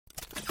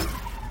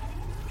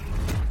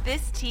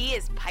This tea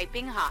is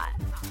piping hot.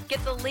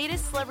 Get the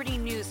latest celebrity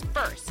news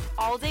first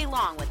all day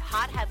long with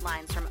hot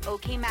headlines from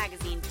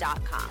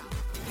okmagazine.com.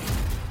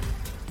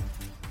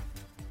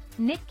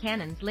 Nick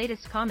Cannon's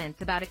latest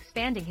comments about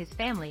expanding his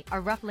family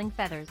are ruffling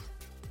feathers.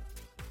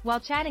 While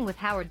chatting with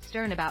Howard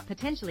Stern about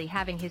potentially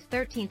having his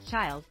 13th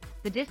child,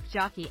 the disc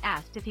jockey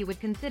asked if he would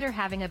consider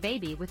having a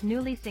baby with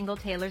newly single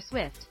Taylor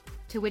Swift,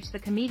 to which the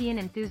comedian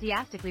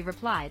enthusiastically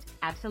replied,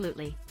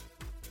 "Absolutely.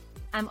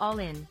 I'm all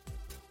in.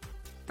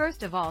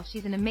 First of all,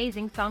 she's an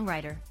amazing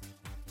songwriter.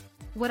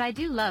 What I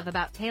do love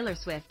about Taylor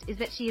Swift is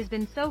that she has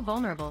been so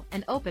vulnerable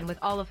and open with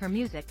all of her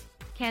music,"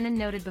 Cannon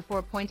noted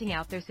before pointing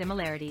out their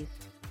similarities.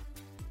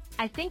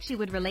 "I think she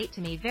would relate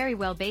to me very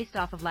well based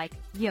off of like,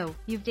 yo,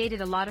 you've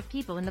dated a lot of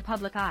people in the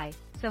public eye,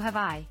 so have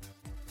I.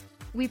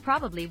 We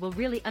probably will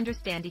really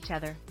understand each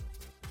other."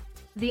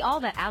 The All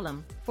That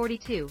alum,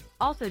 42,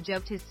 also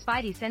joked his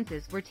spidey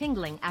senses were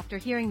tingling after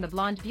hearing the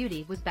blonde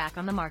beauty was back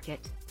on the market.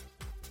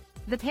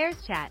 The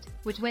pair's chat,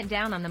 which went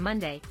down on the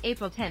Monday,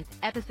 April 10th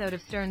episode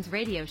of Stern's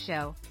radio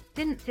show,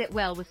 didn't sit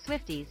well with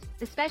Swifties,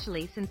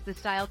 especially since the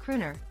style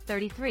crooner,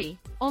 33,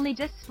 only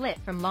just split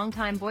from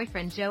longtime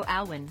boyfriend Joe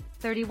Alwyn,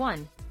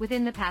 31,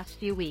 within the past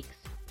few weeks.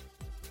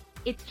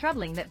 It's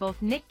troubling that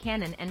both Nick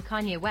Cannon and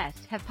Kanye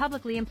West have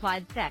publicly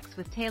implied sex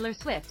with Taylor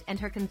Swift and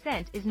her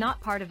consent is not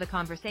part of the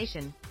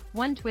conversation,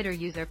 one Twitter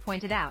user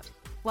pointed out,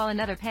 while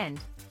another penned,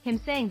 "Him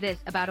saying this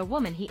about a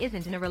woman he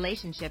isn't in a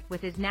relationship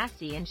with is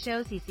nasty and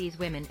shows he sees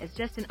women as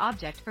just an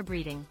object for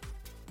breeding.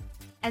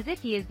 As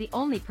if he is the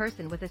only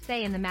person with a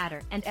say in the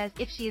matter and as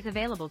if she is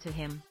available to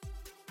him.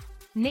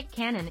 Nick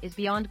Cannon is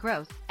beyond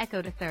gross,"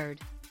 echoed a third.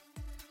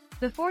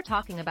 Before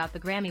talking about the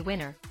Grammy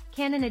winner,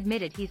 Cannon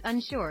admitted he's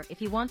unsure if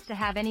he wants to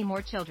have any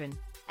more children,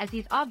 as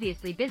he's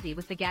obviously busy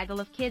with the gaggle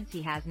of kids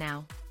he has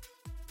now.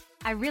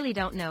 "I really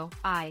don't know.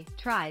 I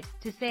tried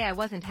to say I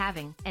wasn't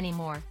having any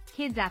more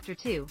kids after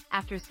 2,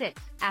 after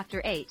 6,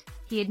 after 8,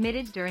 he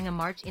admitted during a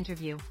March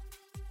interview.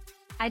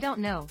 "I don't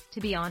know,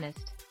 to be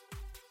honest."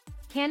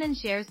 Cannon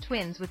shares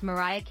twins with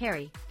Mariah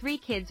Carey, 3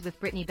 kids with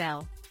Brittany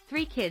Bell,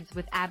 3 kids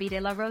with Abby De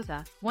La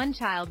Rosa, 1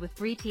 child with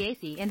Brie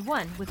Tiesi and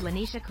 1 with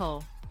Lanisha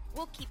Cole.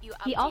 We'll keep you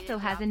He also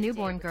has a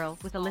newborn girl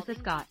with Alyssa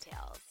Scott.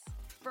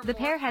 The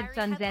pair had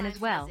son Zen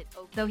as well,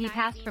 though he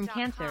passed from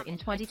cancer in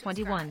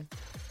 2021.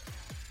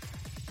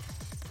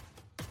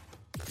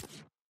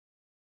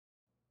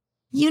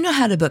 You know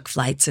how to book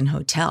flights and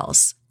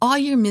hotels. All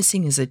you're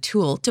missing is a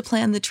tool to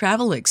plan the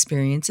travel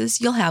experiences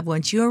you'll have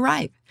once you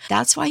arrive.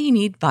 That's why you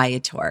need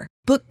Viator.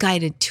 Book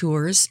guided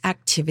tours,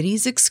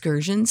 activities,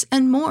 excursions,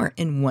 and more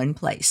in one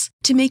place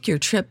to make your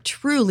trip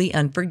truly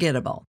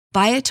unforgettable.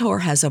 Viator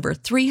has over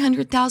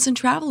 300,000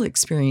 travel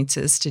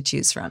experiences to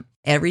choose from.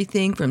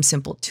 Everything from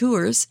simple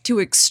tours to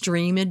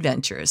extreme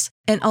adventures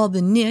and all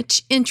the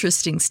niche,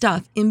 interesting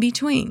stuff in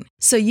between.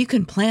 So you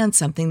can plan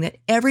something that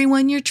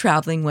everyone you're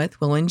traveling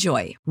with will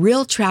enjoy.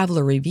 Real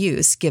traveler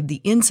reviews give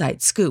the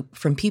inside scoop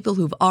from people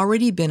who've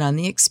already been on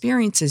the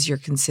experiences you're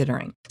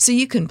considering. So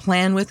you can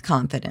plan with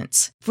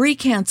confidence. Free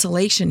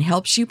cancellation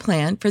helps you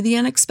plan for the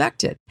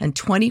unexpected. And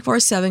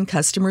 24/7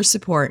 customer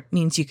support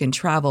means you can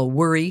travel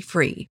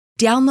worry-free.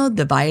 Download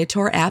the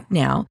Viator app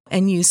now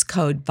and use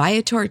code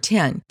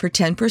Viator10 for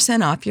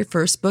 10% off your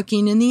first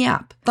booking in the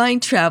app.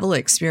 Find travel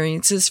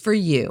experiences for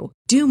you.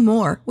 Do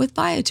more with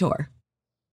Viator.